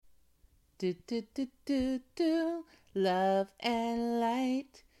Do do do do do. Love and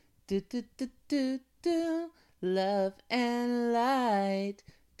light. Do do do do do. Love and light.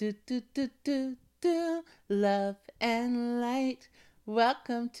 Do do do do do. Love and light.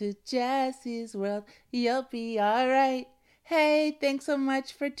 Welcome to Jesse's World. You'll be alright. Hey, thanks so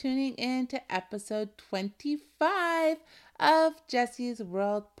much for tuning in to episode 25 of Jesse's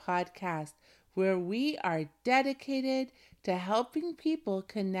World podcast, where we are dedicated to helping people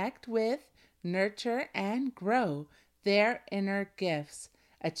connect with, nurture, and grow their inner gifts,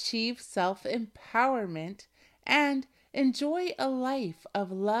 achieve self-empowerment, and enjoy a life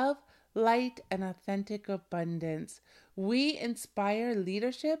of love, light, and authentic abundance. We inspire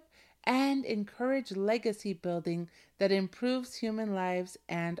leadership and encourage legacy building that improves human lives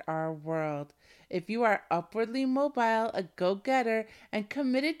and our world. If you are upwardly mobile, a go-getter, and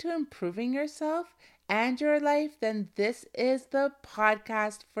committed to improving yourself and your life, then this is the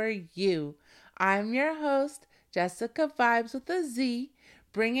podcast for you. I'm your host, Jessica Vibes with a Z,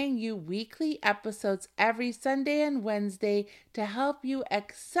 bringing you weekly episodes every Sunday and Wednesday to help you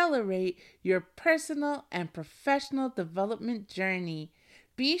accelerate your personal and professional development journey.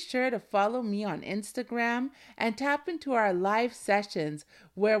 Be sure to follow me on Instagram and tap into our live sessions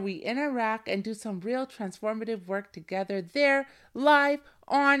where we interact and do some real transformative work together there live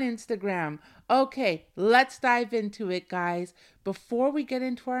on Instagram. Okay, let's dive into it, guys. Before we get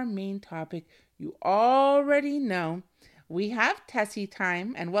into our main topic, you already know we have Tessie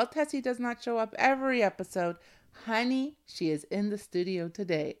time, and while Tessie does not show up every episode, honey, she is in the studio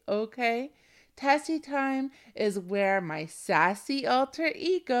today, okay? Tessie time is where my sassy alter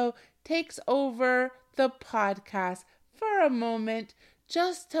ego takes over the podcast for a moment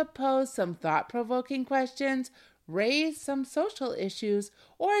just to pose some thought-provoking questions, raise some social issues,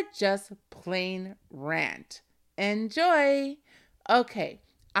 or just plain rant. Enjoy! Okay,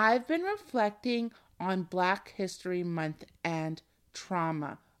 I've been reflecting on Black History Month and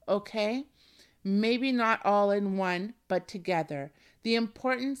trauma, okay? Maybe not all in one, but together. The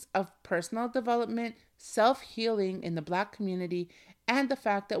importance of personal development, self-healing in the Black community, and the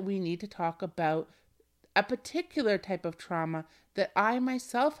fact that we need to talk about a particular type of trauma that I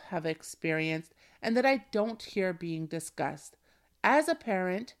myself have experienced and that I don't hear being discussed. As a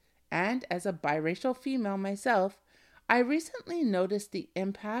parent and as a biracial female myself, I recently noticed the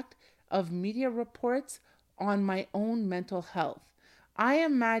impact of media reports on my own mental health. I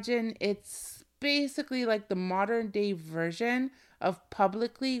imagine it's basically like the modern day version of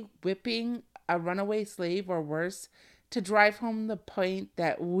publicly whipping a runaway slave or worse to drive home the point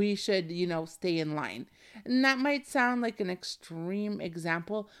that we should, stay in line. And that might sound like an extreme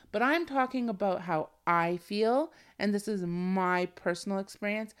example, but I'm talking about how I feel, and this is my personal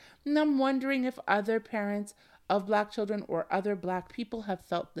experience. And I'm wondering if other parents of Black children or other Black people have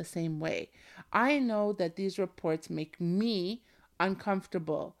felt the same way. I know that these reports make me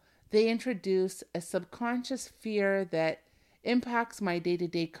uncomfortable. They introduce a subconscious fear that impacts my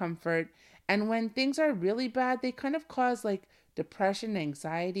day-to-day comfort. And when things are really bad, they kind of cause like depression,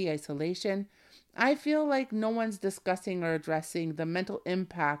 anxiety, isolation. I feel like no one's discussing or addressing the mental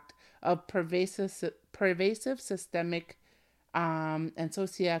impact of pervasive systemic and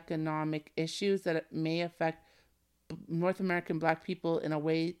socioeconomic issues that may affect North American Black people in a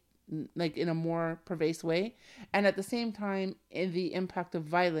way, like in a more pervasive way, and at the same time in the impact of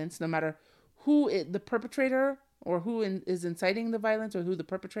violence, no matter the perpetrator or who is inciting the violence or who the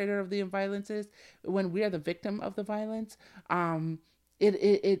perpetrator of the violence is. When we are the victim of the violence,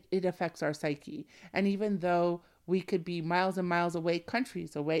 it affects our psyche. And even though we could be miles and miles away,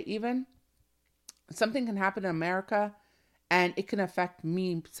 countries away, even something can happen in America and it can affect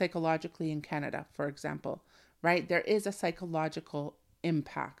me psychologically in Canada, for example, right? There is a psychological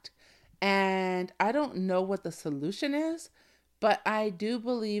impact. And I don't know what the solution is, but I do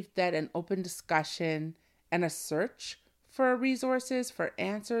believe that an open discussion and a search for resources, for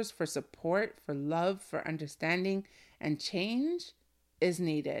answers, for support, for love, for understanding, and change is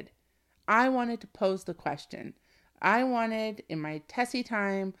needed. I wanted to pose the question. I wanted, in my Tessie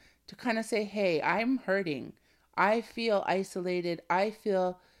time, to kind of say, hey, I'm hurting. I feel isolated. I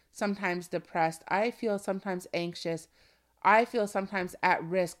feel sometimes depressed. I feel sometimes anxious. I feel sometimes at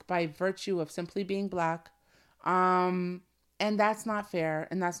risk by virtue of simply being Black. And that's not fair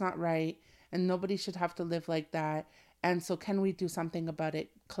and that's not right. And nobody should have to live like that. And so can we do something about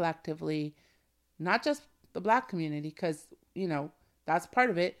it collectively? Not just the Black community, because, that's part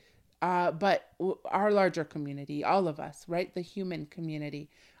of it, but our larger community, all of us, right? The human community.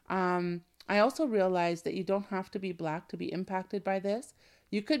 I also realized that you don't have to be Black to be impacted by this.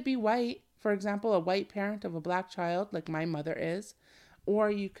 You could be white, for example, a white parent of a Black child, like my mother is, or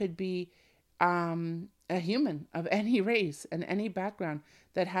you could be a human of any race and any background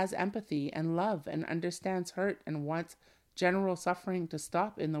that has empathy and love and understands hurt and wants general suffering to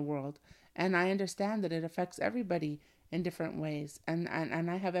stop in the world. And I understand that it affects everybody in different ways. And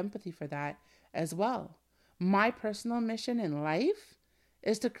I have empathy for that as well. My personal mission in life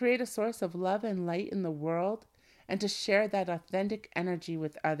is to create a source of love and light in the world and to share that authentic energy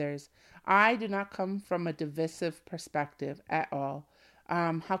with others. I do not come from a divisive perspective at all.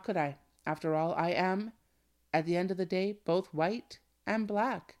 How could I? After all, I am, at the end of the day, both white and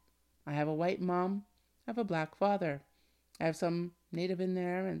black. I have a white mom, I have a black father. I have some native in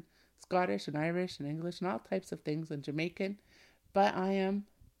there and Scottish and Irish and English and all types of things and Jamaican, but I am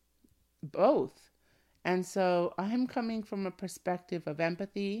both. And so I'm coming from a perspective of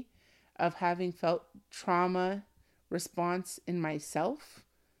empathy, of having felt trauma response in myself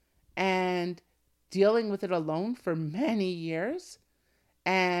and dealing with it alone for many years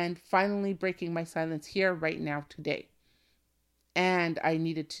and finally breaking my silence here right now today. And I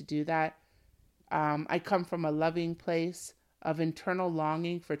needed to do that. I come from a loving place of internal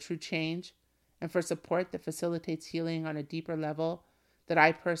longing for true change and for support that facilitates healing on a deeper level that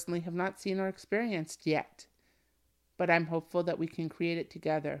I personally have not seen or experienced yet. But I'm hopeful that we can create it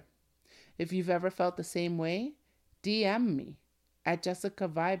together. If you've ever felt the same way, DM me at Jessica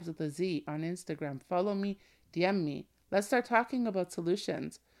Vibes with a Z on Instagram. Follow me, DM me. Let's start talking about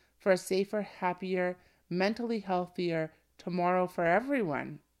solutions for a safer, happier, mentally healthier tomorrow for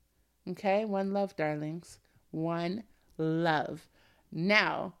everyone. Okay? One love, darlings. One love.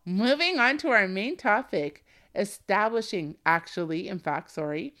 Now, moving on to our main topic, reestablishing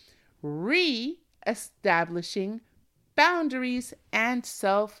boundaries and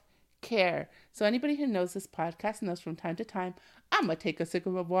self-care. So anybody who knows this podcast knows from time to time, I'm going to take a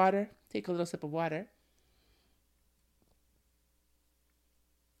little sip of water.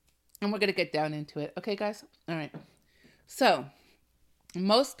 And we're going to get down into it. Okay, guys? All right. So,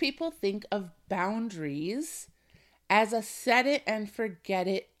 most people think of boundaries as a set it and forget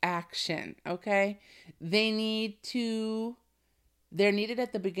it action, okay? They're needed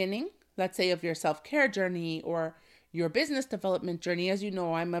at the beginning, let's say, of your self-care journey or your business development journey. As you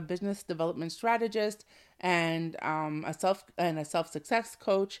know, I'm a business development strategist and a self-success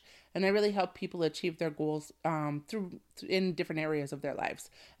coach, and I really help people achieve their goals in different areas of their lives.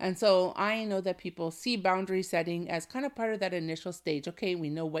 And so I know that people see boundary setting as kind of part of that initial stage. Okay, we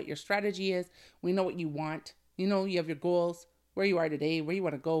know what your strategy is, we know what you want, you know, you have your goals, where you are today, where you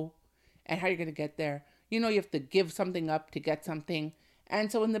want to go, and how you're going to get there. You know, you have to give something up to get something.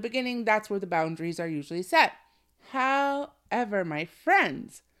 And so in the beginning, that's where the boundaries are usually set. However, my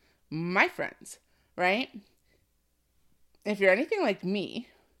friends, right? If you're anything like me,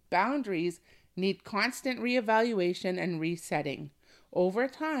 boundaries need constant reevaluation and resetting. Over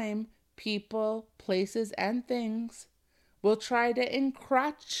time, people, places, and things will try to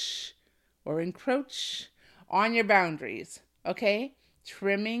encroach on your boundaries, okay?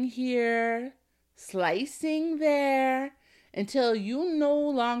 Trimming here, slicing there, until you no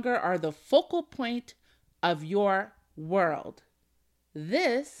longer are the focal point of your world.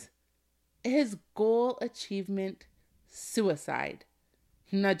 This is goal achievement suicide.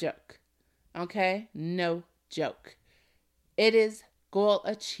 No joke. Okay? No joke. It is goal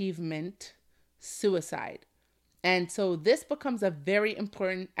achievement suicide. And so this becomes a very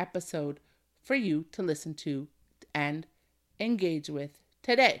important episode for you to listen to and engage with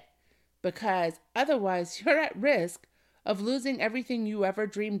today. Because otherwise you're at risk of losing everything you ever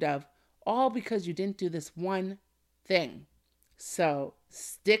dreamed of, all because you didn't do this one thing. So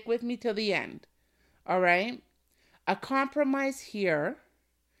stick with me till the end. All right? A compromise here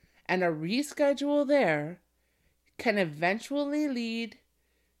and a reschedule there can eventually lead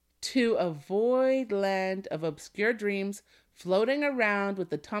to a void land of obscure dreams floating around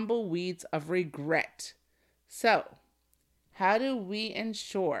with the tumbleweeds of regret. So, how do we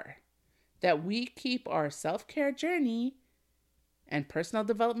ensure that we keep our self-care journey and personal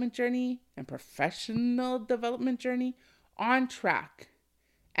development journey and professional development journey on track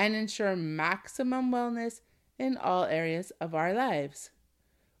and ensure maximum wellness in all areas of our lives?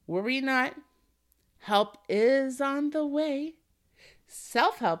 Worry not. Help is on the way.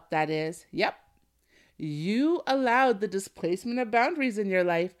 Self-help, that is. Yep. You allowed the displacement of boundaries in your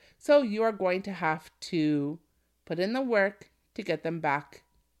life, so you are going to have to put in the work to get them back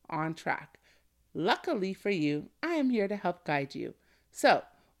on track. Luckily for you, I am here to help guide you. So,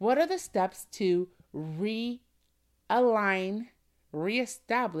 what are the steps to realign,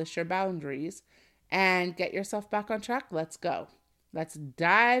 reestablish your boundaries, and get yourself back on track? Let's go. Let's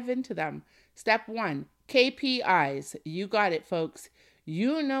dive into them. Step 1, KPIs. You got it, folks.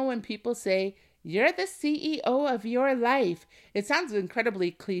 You know, when people say, you're the CEO of your life, it sounds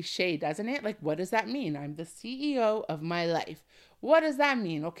incredibly cliche, doesn't it? Like, what does that mean? I'm the CEO of my life. What does that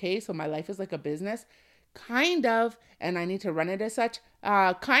mean? Okay, so my life is like a business? Kind of, and I need to run it as such?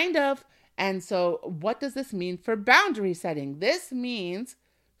 Kind of. And so, what does this mean for boundary setting? This means,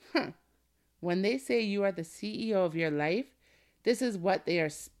 when they say you are the CEO of your life, this is what they are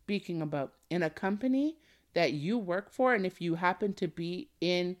speaking about. In a company that you work for, and if you happen to be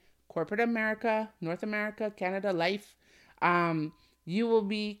in corporate America, North America, Canada, life, you will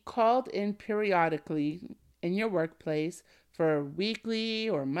be called in periodically in your workplace for weekly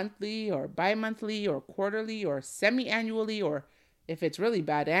or monthly or bi-monthly or quarterly or semi-annually, or if it's really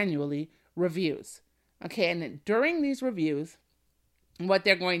bad, annually, reviews. Okay, and during these reviews, what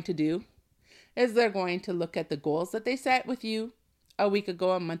they're going to do is they're going to look at the goals that they set with you a week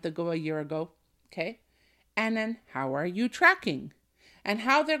ago, a month ago, a year ago, okay? And then how are you tracking? And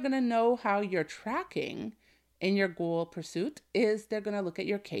how they're going to know how you're tracking in your goal pursuit is they're going to look at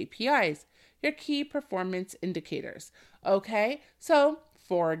your KPIs, your key performance indicators, okay? So,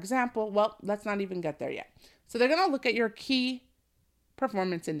 for example, well, let's not even get there yet. So they're going to look at your key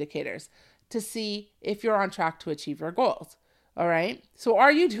performance indicators to see if you're on track to achieve your goals. All right. So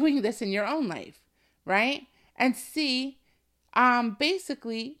are you doing this in your own life? Right. And see,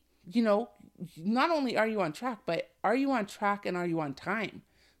 basically, not only are you on track, but are you on track and are you on time?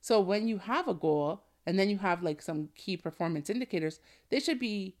 So when you have a goal and then you have like some key performance indicators, they should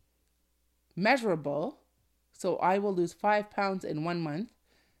be measurable. So I will lose 5 pounds in 1 month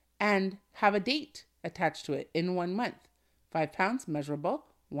and have a date attached to it in 1 month. 5 pounds, measurable,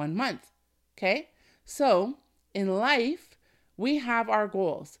 1 month. Okay. So in life, we have our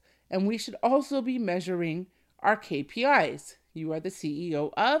goals, and we should also be measuring our KPIs. You are the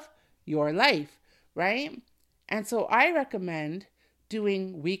CEO of your life, right? And so I recommend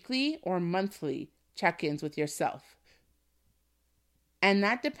doing weekly or monthly check-ins with yourself. And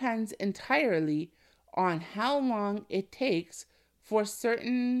that depends entirely on how long it takes for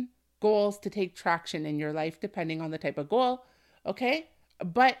certain goals to take traction in your life, depending on the type of goal, okay?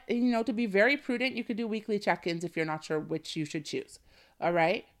 But, to be very prudent, you could do weekly check-ins if you're not sure which you should choose. All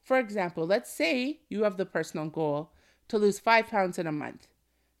right. For example, let's say you have the personal goal to lose 5 pounds in a month.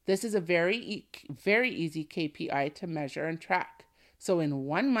 This is a very, very easy KPI to measure and track. So in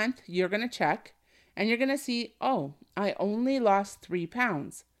 1 month, you're going to check and you're going to see, oh, I only lost 3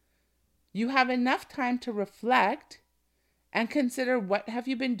 pounds. You have enough time to reflect and consider what have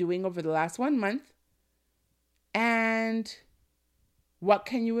you been doing over the last 1 month and what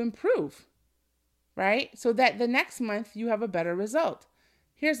can you improve, right? So that the next month you have a better result.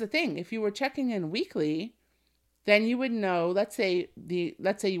 Here's the thing. If you were checking in weekly, then you would know, let's say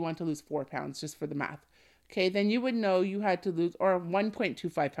you want to lose 4 pounds just for the math. Okay, then you would know you had to lose, or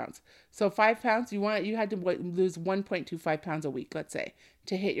 1.25 pounds. So 5 pounds, you had to lose 1.25 pounds a week, let's say,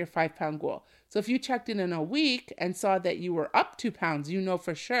 to hit your 5 pound goal. So if you checked in a week and saw that you were up 2 pounds, you know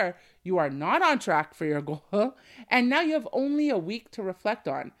for sure you are not on track for your goal. And now you have only a week to reflect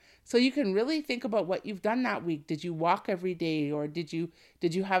on. So you can really think about what you've done that week. Did you walk every day, or did you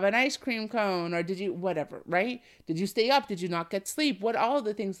have an ice cream cone, or did you whatever, right? Did you stay up? Did you not get sleep? What all of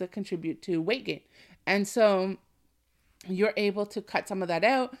the things that contribute to weight gain. And so you're able to cut some of that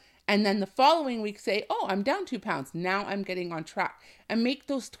out. And then the following week say, oh, I'm down 2 pounds. Now I'm getting on track. And make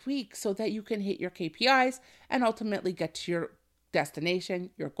those tweaks so that you can hit your KPIs and ultimately get to your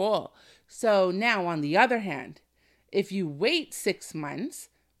destination, your goal. So now on the other hand, if you wait 6 months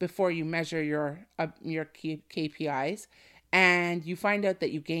before you measure your KPIs and you find out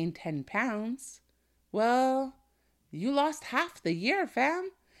that you gained 10 pounds, well, you lost half the year, fam.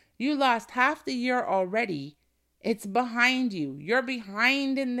 You lost half the year already. It's behind you. You're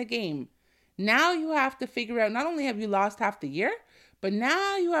behind in the game. Now you have to figure out, not only have you lost half the year, but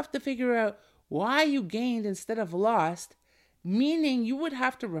now you have to figure out why you gained instead of lost, meaning you would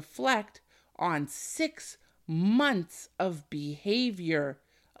have to reflect on 6 months of behavior,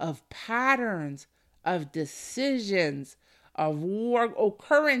 of patterns, of decisions, of work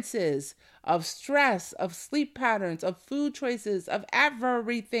occurrences, of stress, of sleep patterns, of food choices, of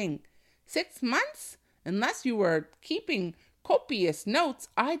everything. 6 months? Unless you were keeping copious notes,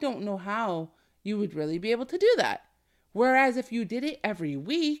 I don't know how you would really be able to do that. Whereas if you did it every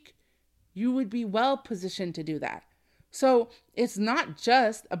week, you would be well positioned to do that. So it's not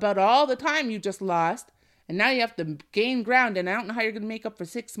just about all the time you just lost, and now you have to gain ground, and I don't know how you're going to make up for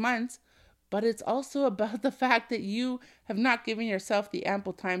 6 months, but it's also about the fact that you have not given yourself the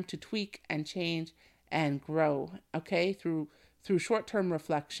ample time to tweak and change and grow, okay, through short-term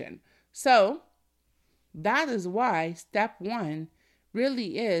reflection. So that is why step 1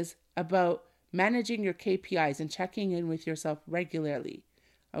 really is about managing your KPIs and checking in with yourself regularly.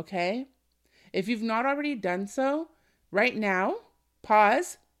 Okay? If you've not already done so, right now,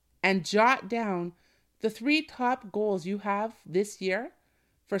 pause and jot down the 3 top goals you have this year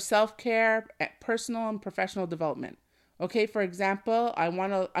for self-care, personal and professional development. Okay, for example, I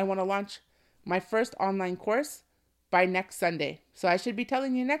want to launch my first online course by next Sunday. So I should be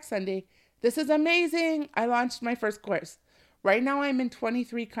telling you next Sunday, this is amazing. I launched my first course. Right now I'm in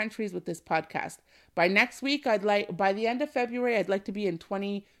 23 countries with this podcast. By next week, by the end of February, I'd like to be in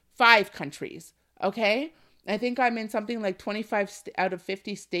 25 countries. Okay? I think I'm in something like 25 out of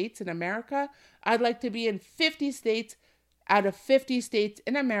 50 states in America. I'd like to be in 50 states out of 50 states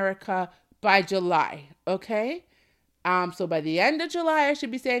in America by July. Okay? So by the end of July, I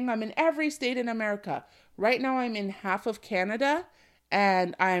should be saying I'm in every state in America. Right now, I'm in half of Canada,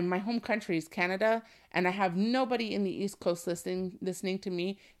 and my home country is Canada, and I have nobody in the East Coast listening to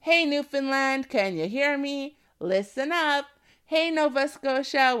me. Hey, Newfoundland, can you hear me? Listen up. Hey, Nova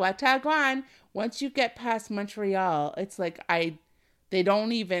Scotia, Watagwan. Once you get past Montreal, it's like they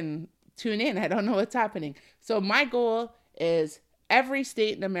don't even tune in. I don't know what's happening. So my goal is every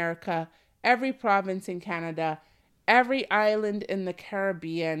state in America, every province in Canada, every island in the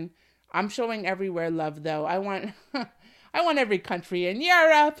Caribbean. I'm showing everywhere love, though. I want every country in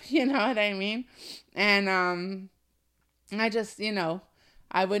Europe, you know what I mean? And I just,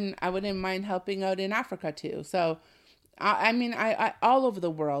 I wouldn't mind helping out in Africa too. So I all over the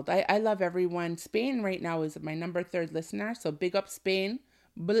world. I love everyone. Spain right now is my number 3 listener. So big up Spain.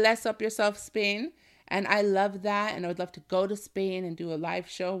 Bless up yourself, Spain. And I love that. And I would love to go to Spain and do a live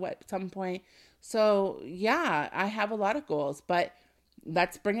show at some point. So yeah, I have a lot of goals, but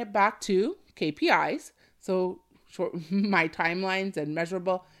let's bring it back to KPIs. So my timelines and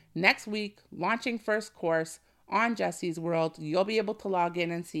measurable. Next week, launching first course on Jesse's World. You'll be able to log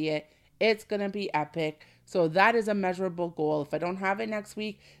in and see it. It's going to be epic. So that is a measurable goal. If I don't have it next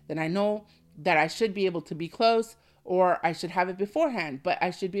week, then I know that I should be able to be close, or I should have it beforehand, but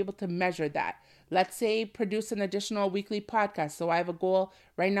I should be able to measure that. Let's say produce an additional weekly podcast. So I have a goal.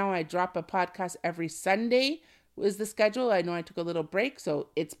 Right now I drop a podcast every Sunday is the schedule. I know I took a little break, so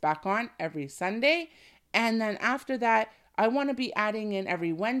it's back on every Sunday. And then after that, I want to be adding in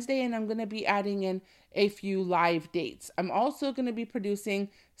every Wednesday, and I'm going to be adding in a few live dates. I'm also going to be producing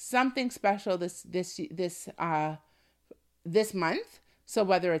something special this month. So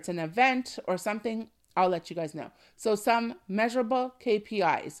whether it's an event or something, I'll let you guys know. So some measurable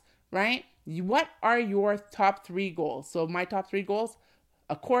KPIs, right? What are your top 3 goals? So my top 3 goals,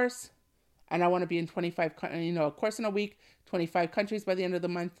 a course, and I want to be in 25, a course in a week, 25 countries by the end of the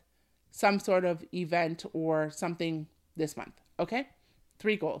month, some sort of event or something this month. Okay?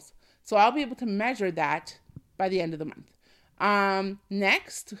 3 goals. So I'll be able to measure that by the end of the month.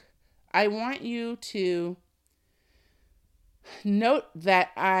 Next, I want you to note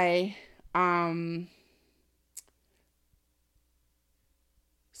that I'm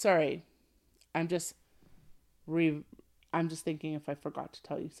just thinking if I forgot to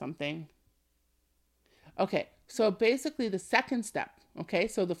tell you something. Okay, so basically the second step, okay,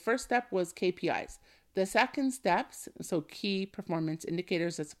 so the first step was KPIs. The second steps, so key performance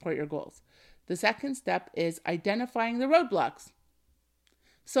indicators that support your goals. The second step is identifying the roadblocks.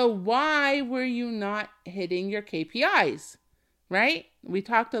 So why were you not hitting your KPIs, right? We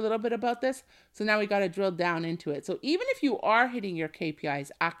talked a little bit about this, so now we got to drill down into it. So even if you are hitting your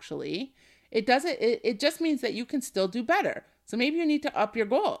KPIs, actually, it just means that you can still do better. So maybe you need to up your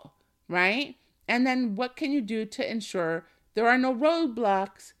goal, right? And then what can you do to ensure there are no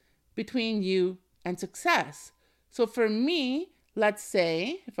roadblocks between you and success? So for me, let's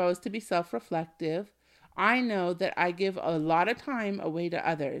say, if I was to be self-reflective, I know that I give a lot of time away to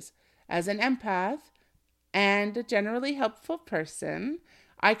others. As an empath and a generally helpful person,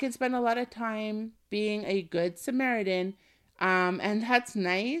 I can spend a lot of time being a good Samaritan, and that's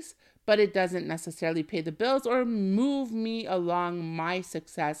nice, but it doesn't necessarily pay the bills or move me along my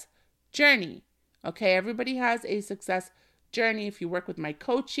success journey. Okay, everybody has a success journey. If you work with my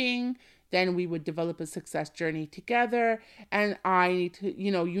coaching, then we would develop a success journey together. And I need to,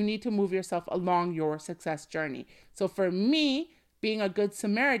 you need to move yourself along your success journey. So for me, being a good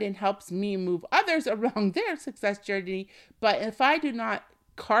Samaritan helps me move others along their success journey. But if I do not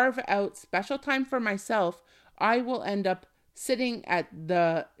carve out special time for myself, I will end up sitting at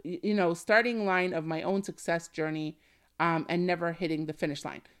the, starting line of my own success journey, and never hitting the finish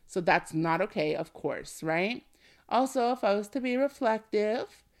line. So that's not okay, of course, right? Also, if I was to be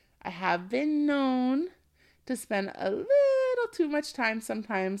reflective, I have been known to spend a little too much time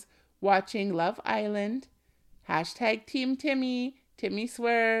sometimes watching Love Island, #Team Timmy, Timmy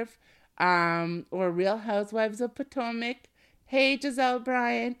Swerve, or Real Housewives of Potomac. Hey, Giselle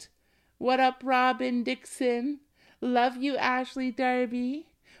Bryant. What up, Robin Dixon? Love you, Ashley Darby.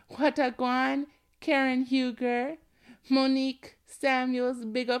 Wataguan, Karen Huger. Monique Samuels,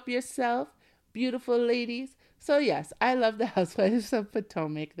 big up yourself. Beautiful ladies. So yes, I love the Housewives of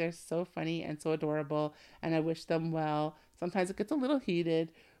Potomac. They're so funny and so adorable, and I wish them well. Sometimes it gets a little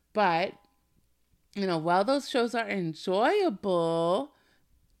heated, but, while those shows are enjoyable,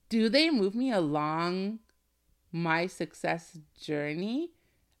 do they move me along my success journey?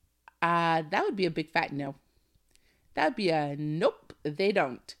 That would be a big fat no. That would be a nope, they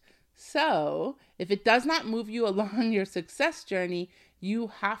don't. So, if it does not move you along your success journey,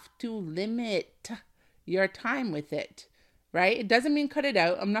 you have to limit your time with it, right? It doesn't mean cut it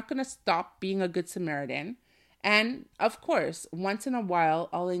out. I'm not going to stop being a good Samaritan. And of course, once in a while,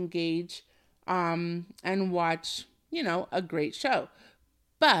 I'll engage and watch, a great show.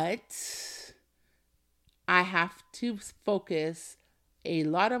 But I have to focus a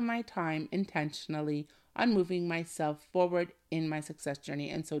lot of my time intentionally on moving myself forward in my success journey,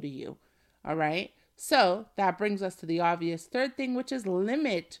 and so do you. All right? So that brings us to the obvious third thing, which is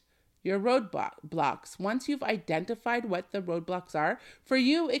limit your roadblocks. Once you've identified what the roadblocks are, for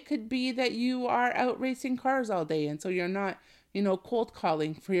you, it could be that you are out racing cars all day, and so you're not, cold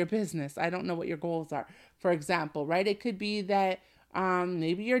calling for your business. I don't know what your goals are, for example, right? It could be that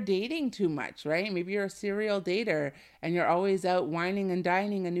maybe you're dating too much, right? Maybe you're a serial dater and you're always out whining and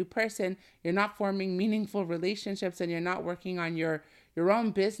dining a new person. You're not forming meaningful relationships, and you're not working on your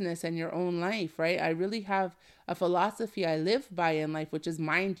own business and your own life, right? I really have a philosophy I live by in life, which is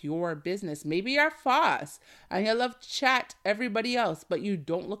mind your business. Maybe you're FOSS and you love to chat everybody else, but you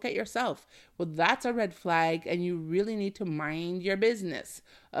don't look at yourself. Well, that's a red flag, and you really need to mind your business,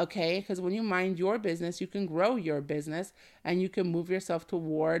 okay? Because when you mind your business, you can grow your business and you can move yourself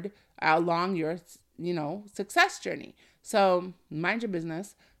toward along your, success journey. So mind your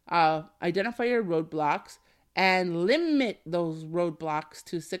business, identify your roadblocks, and limit those roadblocks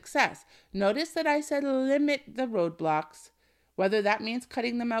to success. Notice that I said limit the roadblocks. Whether that means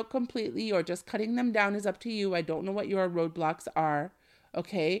cutting them out completely or just cutting them down is up to you. I don't know what your roadblocks are,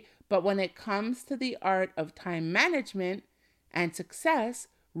 okay? But when it comes to the art of time management and success,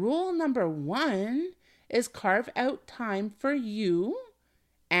 rule number 1 is carve out time for you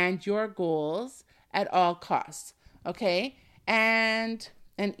and your goals at all costs, okay? And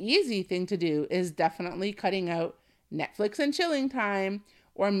an easy thing to do is definitely cutting out Netflix and chilling time,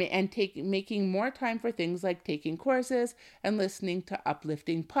 making more time for things like taking courses and listening to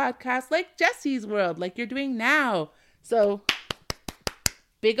uplifting podcasts like Jesse's World, like you're doing now. So,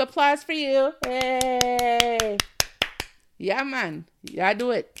 big applause for you. Hey! Yeah, man. Yeah,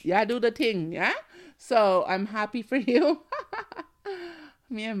 do it. Yeah, do the thing. Yeah? So, I'm happy for you.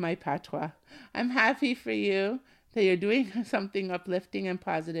 Me and my patois. I'm happy for you that you're doing something uplifting and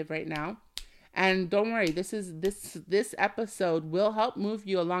positive right now. And don't worry, this episode will help move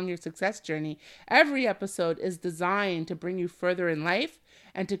you along your success journey. Every episode is designed to bring you further in life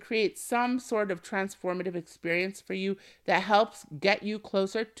and to create some sort of transformative experience for you that helps get you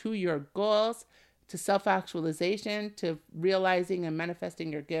closer to your goals, to self-actualization, to realizing and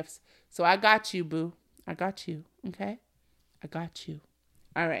manifesting your gifts. So I got you, boo. I got you, okay? I got you.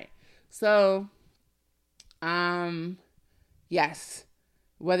 All right. So, yes,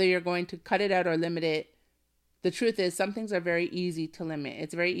 whether you're going to cut it out or limit it, the truth is some things are very easy to limit.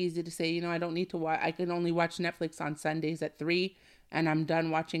 It's very easy to say, I don't need to watch, I can only watch Netflix on Sundays at 3 and I'm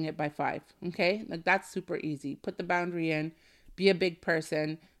done watching it by 5. Okay. Like that's super easy. Put the boundary in, be a big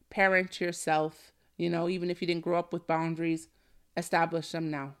person, parent yourself, even if you didn't grow up with boundaries, establish them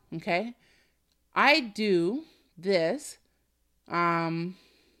now. Okay. I do this.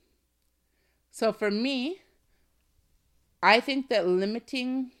 So for me, I think that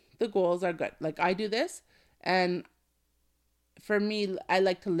limiting the goals are good. Like I do this, and for me, I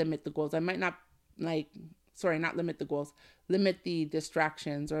like to limit the goals. I might not not limit the goals, limit the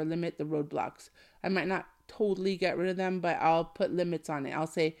distractions or limit the roadblocks. I might not totally get rid of them, but I'll put limits on it. I'll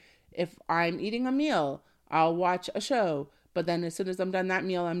say, if I'm eating a meal, I'll watch a show, but then as soon as I'm done that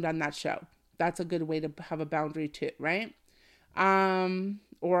meal, I'm done that show. That's a good way to have a boundary too, right?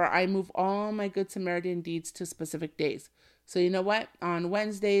 Or I move all my Good Samaritan deeds to specific days. So you know what? On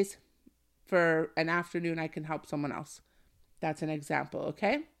Wednesdays, for an afternoon, I can help someone else. That's an example,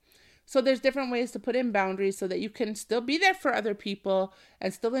 okay? So there's different ways to put in boundaries so that you can still be there for other people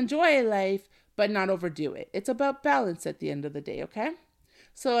and still enjoy life, but not overdo it. It's about balance at the end of the day, okay?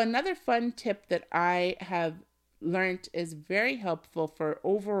 So another fun tip that I have learned is very helpful for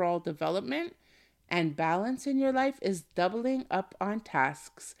overall development and balance in your life is doubling up on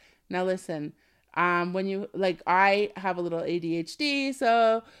tasks. Now listen, when you I have a little ADHD,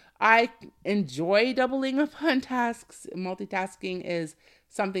 so I enjoy doubling up on tasks. Multitasking is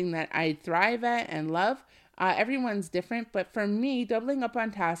something that I thrive at and love. Everyone's different, but for me, doubling up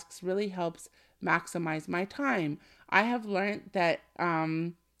on tasks really helps maximize my time. I have learned that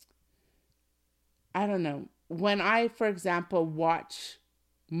I don't know, when I, for example, watch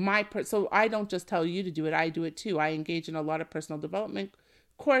so I don't just tell you to do it, I do it too. I engage in a lot of personal development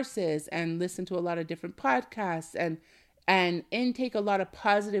courses and listen to a lot of different podcasts and intake a lot of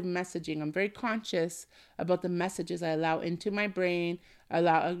positive messaging. I'm very conscious about the messages I allow into my brain.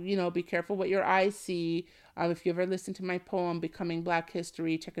 Be careful what your eyes see. If you ever listen to my poem, Becoming Black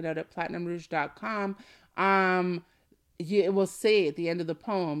History, check it out at platinumrouge.com. It will say at the end of the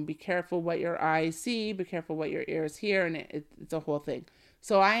poem, be careful what your eyes see, be careful what your ears hear, and it's a whole thing.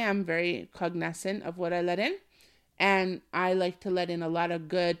 So I am very cognizant of what I let in. And I like to let in a lot of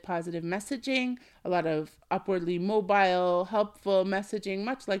good, positive messaging, a lot of upwardly mobile, helpful messaging,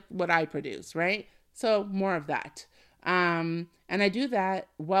 much like what I produce, right? So more of that. And I do that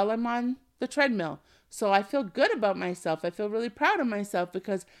while I'm on the treadmill. So I feel good about myself. I feel really proud of myself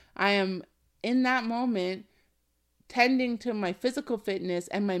because I am in that moment tending to my physical fitness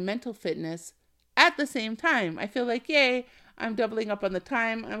and my mental fitness at the same time. I feel like, yay, I'm doubling up on the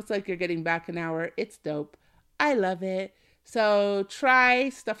time. I was like, you're getting back an hour. It's dope. I love it. So try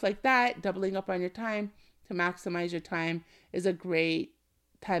stuff like that. Doubling up on your time to maximize your time is a great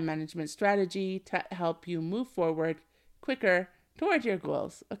time management strategy to help you move forward quicker toward your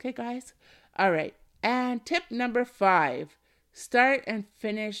goals. Okay, guys? All right. And tip number 5, start and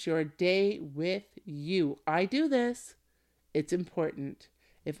finish your day with you. I do this. It's important.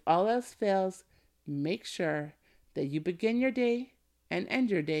 If all else fails, make sure that you begin your day and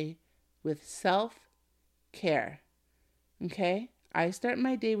end your day with self-care. Okay? I start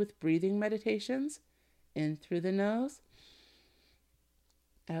my day with breathing meditations. In through the nose,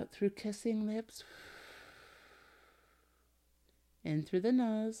 out through kissing lips, in through the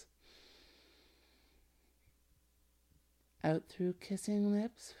nose, out through kissing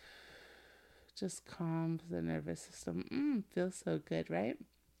lips. Just calms the nervous system. Feels so good, right?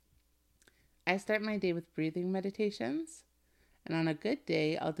 I start my day with breathing meditations. And on a good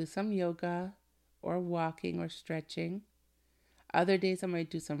day, I'll do some yoga or walking or stretching. Other days I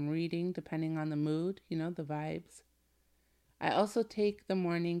might do some reading depending on the mood, the vibes. I also take the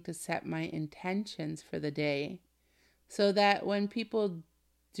morning to set my intentions for the day so that when people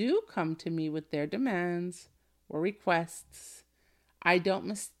do come to me with their demands or requests, I don't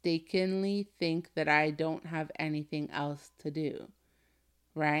mistakenly think that I don't have anything else to do,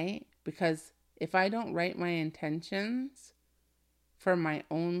 right? Because if I don't write my intentions for my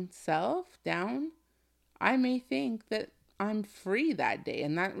own self down, I may think that I'm free that day,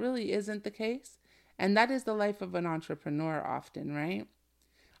 and that really isn't the case. And that is the life of an entrepreneur often, right?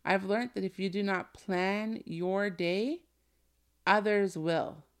 I've learned that if you do not plan your day, others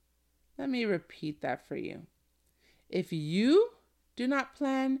will. Let me repeat that for you. If you do not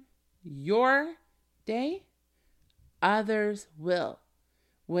plan your day, others will.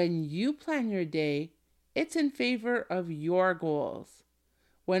 When you plan your day, it's in favor of your goals.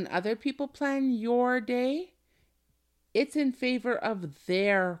 When other people plan your day, it's in favor of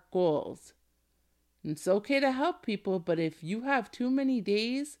their goals. It's okay to help people, but if you have too many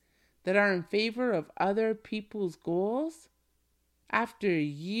days that are in favor of other people's goals, after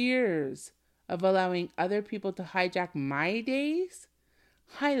years of allowing other people to hijack my days,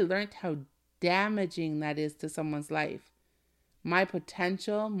 I learned how damaging that is to someone's life. My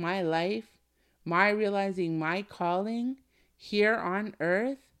potential, my life, my realizing my calling here on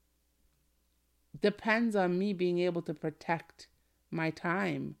earth depends on me being able to protect my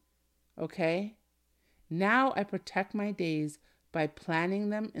time, okay? Now I protect my days by planning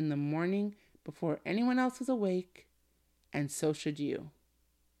them in the morning before anyone else is awake, and so should you.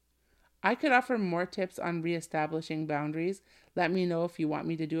 I could offer more tips on reestablishing boundaries. Let me know if you want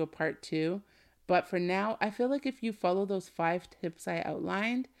me to do a part 2. But for now, I feel like if you follow those 5 tips I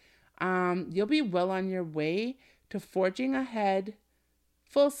outlined, you'll be well on your way to forging ahead,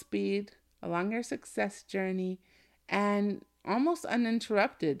 full speed, along your success journey, and almost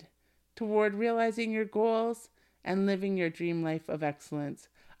uninterrupted toward realizing your goals and living your dream life of excellence.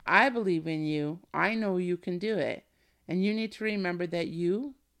 I believe in you. I know you can do it. And you need to remember that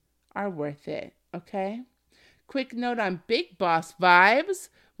you are worth it, okay? Quick note on Big Boss Vibes,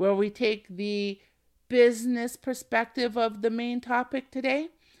 where we take the business perspective of the main topic today.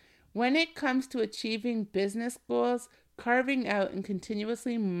 When it comes to achieving business goals, carving out and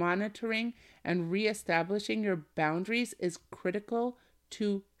continuously monitoring and reestablishing your boundaries is critical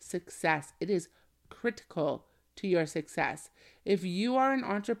to success. It is critical to your success. If you are an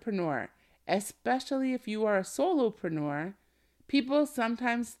entrepreneur, especially if you are a solopreneur, people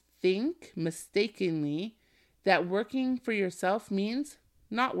sometimes think mistakenly that working for yourself means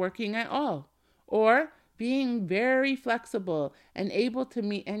not working at all, or being very flexible and able to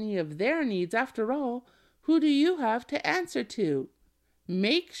meet any of their needs. After all, who do you have to answer to?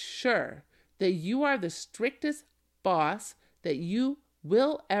 Make sure that you are the strictest boss that you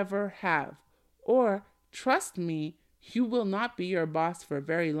will ever have, or trust me, you will not be your boss for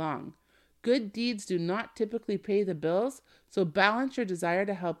very long. Good deeds do not typically pay the bills, so balance your desire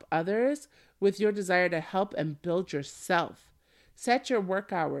to help others with your desire to help and build yourself. Set your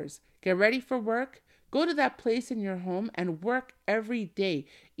work hours. Get ready for work. Go to that place in your home and work every day,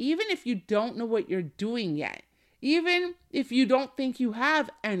 even if you don't know what you're doing yet. Even if you don't think you have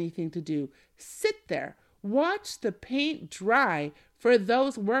anything to do, sit there. Watch the paint dry for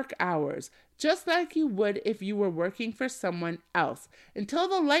those work hours, just like you would if you were working for someone else, until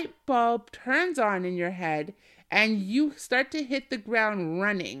the light bulb turns on in your head and you start to hit the ground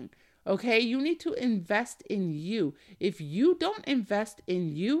running. Okay, you need to invest in you. If you don't invest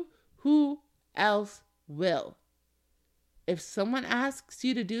in you, who else will? If someone asks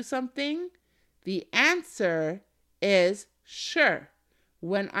you to do something, the answer is sure,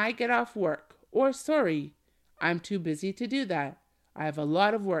 when I get off work, or sorry, I'm too busy to do that. I have a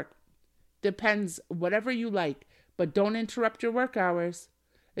lot of work. Depends, whatever you like, but don't interrupt your work hours.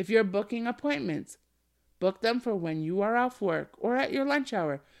 If you're booking appointments, book them for when you are off work or at your lunch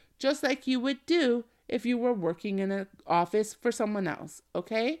hour, just like you would do if you were working in an office for someone else,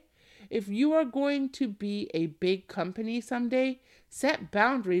 okay? If you are going to be a big company someday, set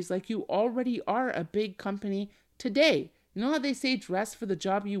boundaries like you already are a big company today. You know how they say dress for the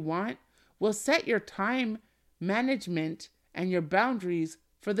job you want? Well, set your time management and your boundaries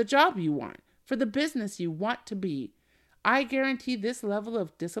for the job you want, for the business you want to be. I guarantee this level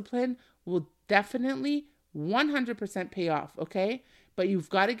of discipline will definitely 100% pay off, okay? But you've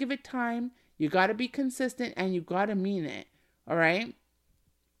got to give it time, you got to be consistent, and you got to mean it, all right?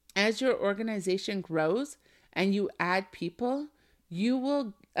 As your organization grows and you add people, you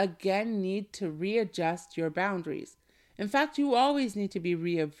will again need to readjust your boundaries. In fact, you always need to be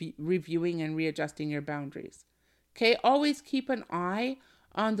reviewing and readjusting your boundaries. Okay, always keep an eye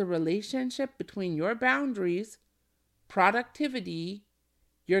on the relationship between your boundaries, productivity,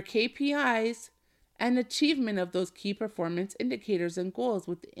 your KPIs, and achievement of those key performance indicators and goals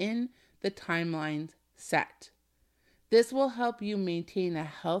within the timelines set. This will help you maintain a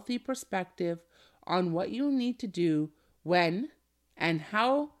healthy perspective on what you need to do when and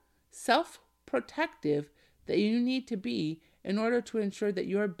how self-protective that you need to be in order to ensure that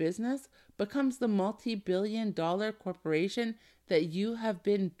your business becomes the multi-billion-dollar corporation that you have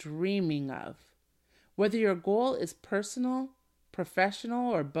been dreaming of. Whether your goal is personal,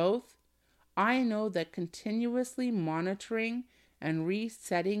 professional, or both, I know that continuously monitoring and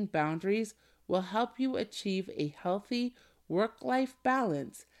resetting boundaries will help you achieve a healthy work-life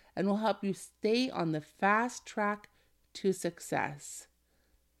balance and will help you stay on the fast track to success.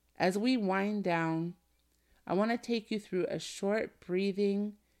 As we wind down, I want to take you through a short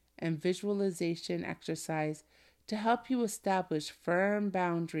breathing and visualization exercise to help you establish firm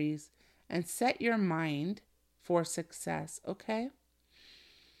boundaries and set your mind for success, okay?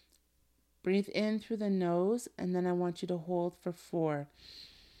 Breathe in through the nose, and then I want you to hold for 4.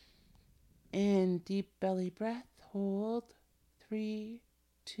 In, deep belly breath, hold, 3,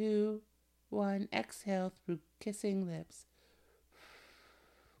 2, 1. Exhale through kissing lips,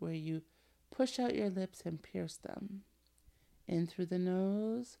 where you push out your lips and pierce them. In through the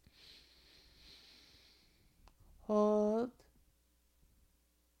nose, hold,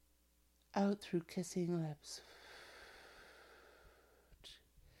 out through kissing lips.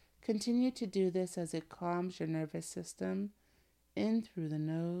 Continue to do this as it calms your nervous system. In through the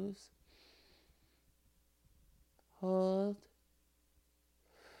nose, hold,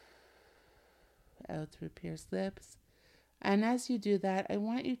 out through pierced lips. And as you do that, I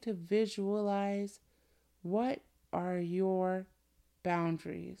want you to visualize what are your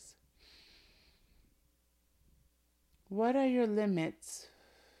boundaries. What are your limits?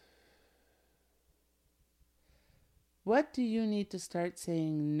 What do you need to start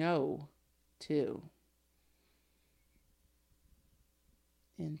saying no to?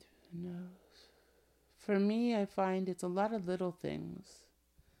 In through the nose. For me, I find it's a lot of little things.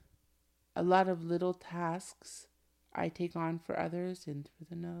 A lot of little tasks I take on for others in through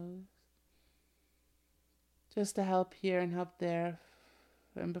the nose. Just to help here and help there.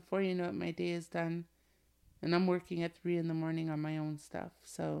 And before you know it, my day is done. And I'm working at 3 in the morning on my own stuff.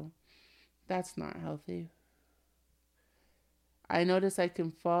 So that's not healthy. I notice I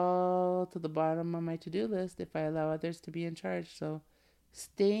can fall to the bottom of my to-do list if I allow others to be in charge. So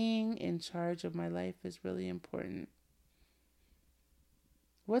staying in charge of my life is really important.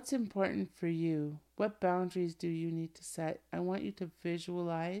 What's important for you? What boundaries do you need to set? I want you to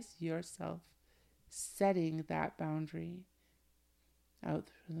visualize yourself setting that boundary out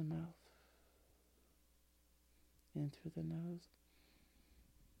through the mouth, in through the nose.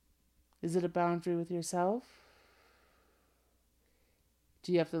 Is it a boundary with yourself?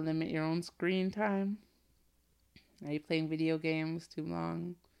 Do you have to limit your own screen time? Are you playing video games too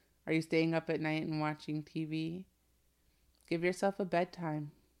long? Are you staying up at night and watching TV? Give yourself a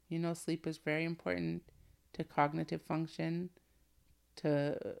bedtime. You know, sleep is very important to cognitive function,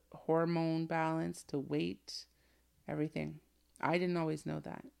 to hormone balance, to weight, everything. I didn't always know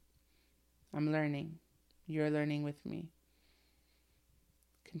that. I'm learning. You're learning with me.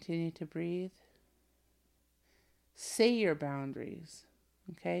 Continue to breathe. Say your boundaries.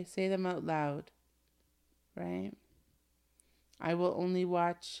 Okay? Say them out loud. Right? I will only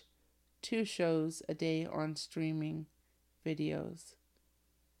watch 2 shows a day on streaming videos.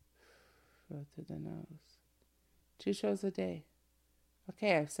 Go through the nose. 2 shows a day.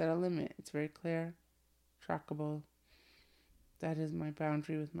 Okay, I've set a limit. It's very clear, trackable. That is my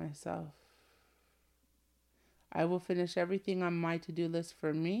boundary with myself. I will finish everything on my to-do list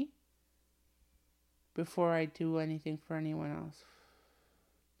for me before I do anything for anyone else,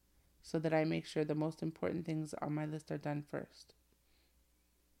 so that I make sure the most important things on my list are done first.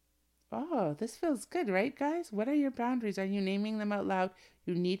 Oh, this feels good, right, guys? What are your boundaries? Are you naming them out loud?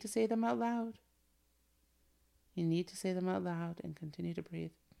 You need to say them out loud. You need to say them out loud and continue to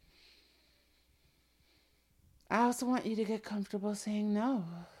breathe. I also want you to get comfortable saying no.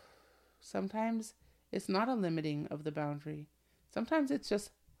 Sometimes it's not a limiting of the boundary. Sometimes it's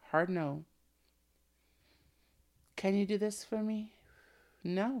just hard no. Can you do this for me?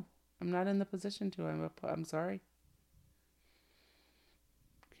 No, I'm not in the position to. I'm sorry.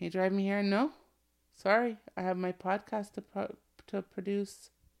 Can you drive me here? No. Sorry, I have my podcast to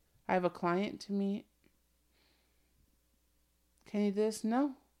produce. I have a client to meet. Can you do this?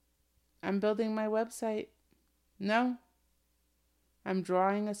 No. I'm building my website. No. I'm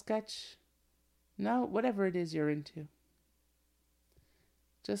drawing a sketch. No, whatever it is you're into.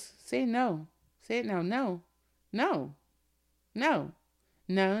 Just say no. Say it now. No. No. No.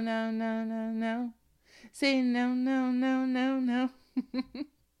 No, no, no, no, no. Say no, no, no, no, no.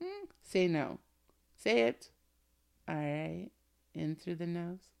 Say no. Say it. All right. In through the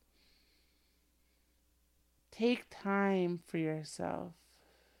nose. Take time for yourself.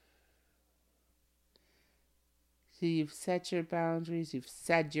 So you've set your boundaries. You've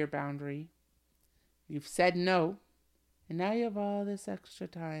said your boundary. You've said no. And now you have all this extra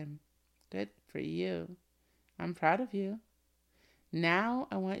time. Good for you. I'm proud of you. Now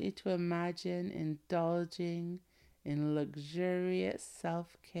I want you to imagine indulging in luxurious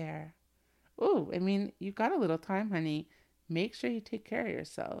self-care. Oh, I mean, you've got a little time, honey. Make sure you take care of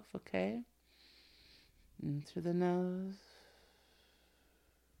yourself, okay? In through the nose.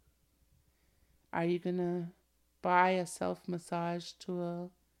 Are you going to buy a self-massage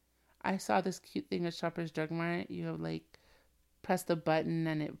tool? I saw this cute thing at Shoppers Drug Mart. You have press the button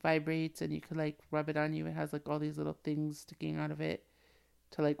and it vibrates and you could rub it on you. It has all these little things sticking out of it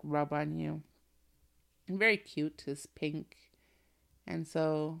to rub on you. And very cute. It's pink. And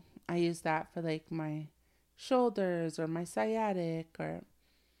so I use that for my shoulders or my sciatic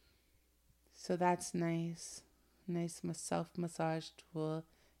so that's nice. Nice self-massage tool.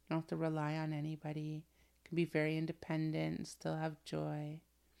 You don't have to rely on anybody. You can be very independent and still have joy.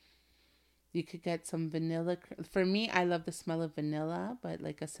 You could get some vanilla. For me, I love the smell of vanilla, but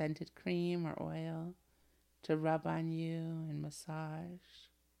a scented cream or oil to rub on you and massage.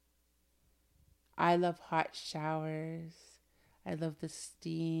 I love hot showers. I love the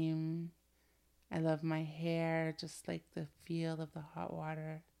steam. I love my hair, just the feel of the hot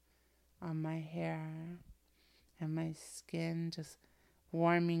water on my hair and my skin just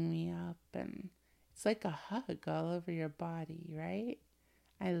warming me up. And it's like a hug all over your body, right?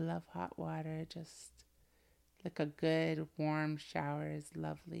 I love hot water. Just a good warm shower is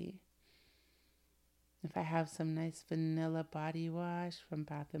lovely. If I have some nice vanilla body wash from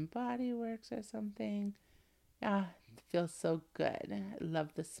Bath and Body Works or something, it feels so good. I love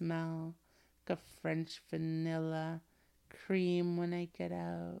the smell. A French vanilla cream when I get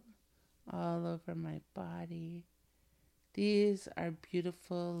out, all over my body. These are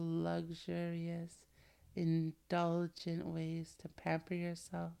beautiful, luxurious, indulgent ways to pamper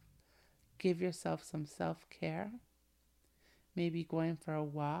yourself. Give yourself some self-care. Maybe going for a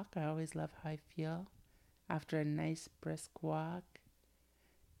walk. I always love how I feel after a nice brisk walk.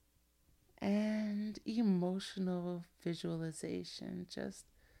 And emotional visualization. Just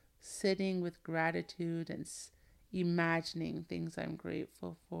sitting with gratitude and imagining things I'm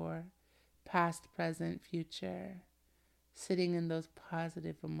grateful for. Past, present, future. Sitting in those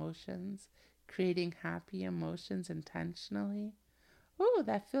positive emotions. Creating happy emotions intentionally. Oh,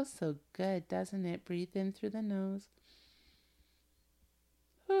 that feels so good, doesn't it? Breathe in through the nose.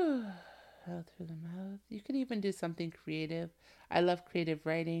 Out through the mouth. You could even do something creative. I love creative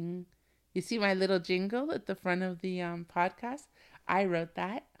writing. You see my little jingle at the front of the podcast? I wrote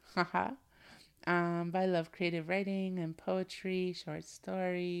that. Haha. But I love creative writing and poetry, short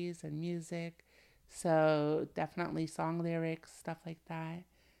stories, and music. So definitely song lyrics, stuff like that.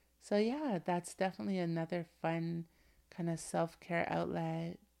 So yeah, that's definitely another fun kind of self-care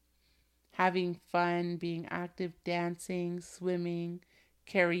outlet. Having fun, being active, dancing, swimming,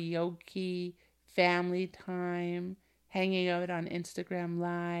 karaoke, family time, hanging out on Instagram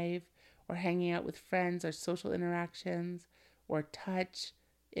Live, or hanging out with friends or social interactions, or touch.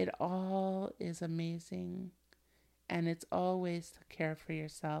 It all is amazing. And it's always to care for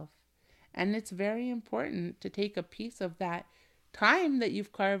yourself. And it's very important to take a piece of that time that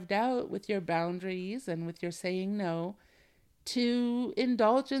you've carved out with your boundaries and with your saying no to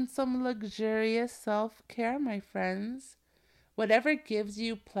indulge in some luxurious self-care, my friends. Whatever gives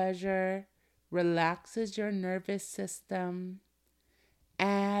you pleasure, relaxes your nervous system,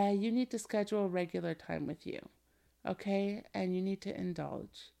 and you need to schedule regular time with you, okay? And you need to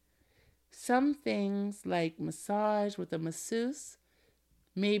indulge. Some things like massage with a masseuse,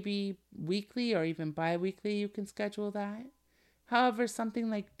 maybe weekly or even bi-weekly, you can schedule that. However, something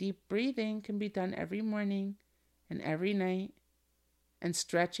like deep breathing can be done every morning and every night, and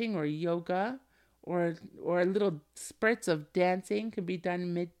stretching or yoga or little spurts of dancing can be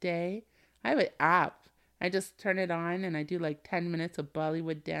done midday. I have an app. I just turn it on and I do like 10 minutes of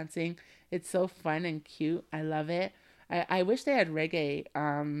Bollywood dancing. It's so fun and cute. I love it. I wish they had reggae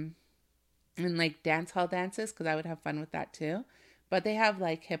and like dance hall dances because I would have fun with that too. But they have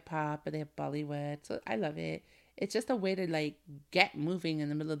like hip hop and they have Bollywood. So I love it. It's just a way to like get moving in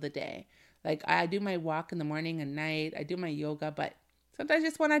the middle of the day. Like I do my walk in the morning and night. I do my yoga, but sometimes I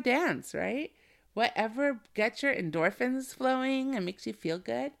just want to dance, right? Whatever gets your endorphins flowing and makes you feel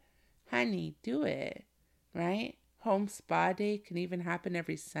good, honey, do it, right? Home spa day can even happen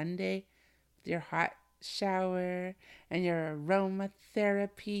every Sunday with your hot shower and your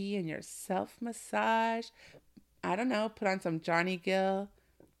aromatherapy and your self-massage. I don't know, put on some Johnny Gill,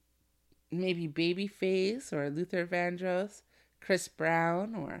 maybe Babyface or Luther Vandross, Chris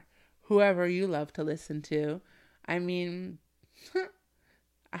Brown, or whoever you love to listen to. I mean,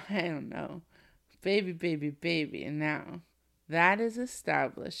 I don't know. Baby, baby, baby. And now, that is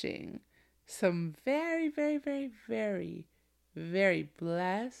establishing some very, very, very, very, very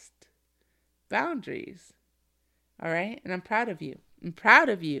blessed boundaries. All right? And I'm proud of you. I'm proud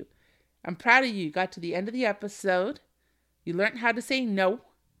of you. I'm proud of you. You got to the end of the episode. You learned how to say no.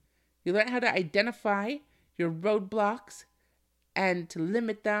 You learned how to identify your roadblocks and to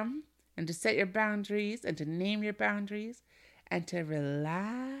limit them and to set your boundaries and to name your boundaries and to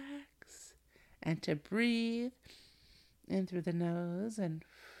relax and to breathe in through the nose and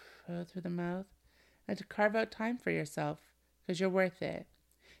out through the mouth and to carve out time for yourself because you're worth it.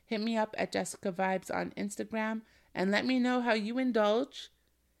 Hit me up at Jessica Vibes on Instagram and let me know how you indulge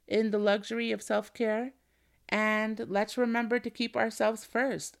in the luxury of self-care. And let's remember to keep ourselves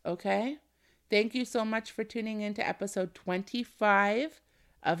first, okay? Thank you so much for tuning in to episode 25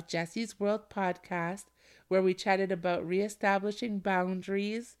 of Jesse's World podcast, where we chatted about reestablishing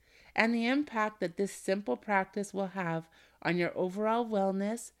boundaries and the impact that this simple practice will have on your overall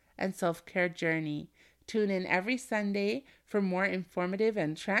wellness and self-care journey. Tune in every Sunday for more informative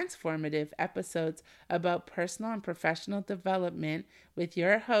and transformative episodes about personal and professional development with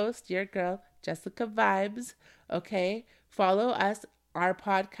your host, your girl, Jessica Vibes. Okay, follow us. Our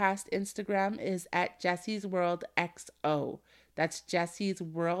podcast Instagram is at Jesse's World XO. That's Jesse's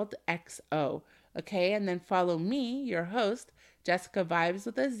World XO. Okay, and then follow me, your host, Jessica Vibes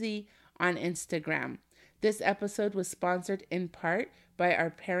with a Z, on Instagram. This episode was sponsored in part by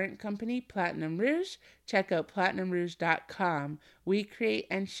our parent company, Platinum Rouge. Check out platinumrouge.com. We create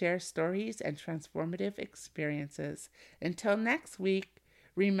and share stories and transformative experiences. Until next week,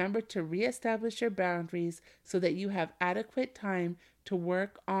 remember to reestablish your boundaries so that you have adequate time to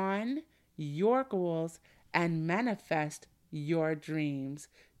work on your goals and manifest your dreams.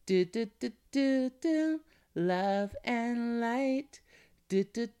 Do do do do do. Love and light. Do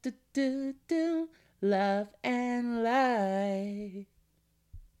do do do do. Love and light.